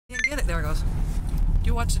there it goes.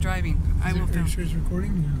 You watch the driving. I will film. Are you sure it's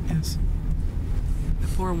recording? Yeah. Yes. The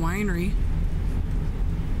poor winery.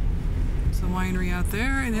 It's the winery out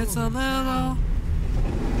there, and it's a little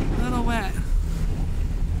wet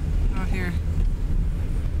out here.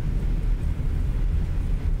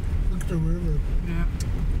 Look at the river. Yeah.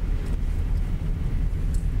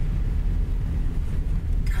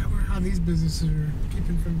 God, I wonder how these businesses are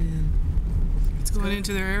keeping from being. It's going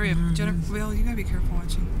into their area. Yeah, Jennifer, well, you gotta be careful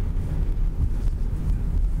watching.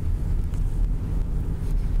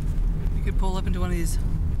 You could pull up into one of these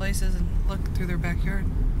places and look through their backyard.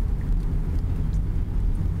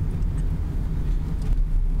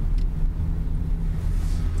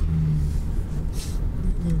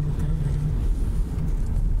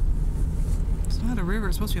 It's not a river,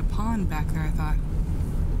 it's supposed to be a pond back there, I thought.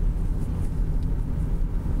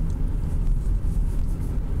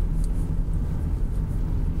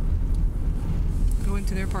 Go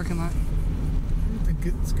into their parking lot. I don't think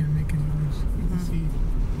it's gonna make any noise. You can see.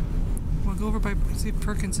 Well, go over by, see if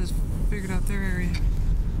Perkins has figured out their area.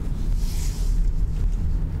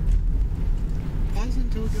 Pause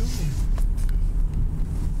until it goes there.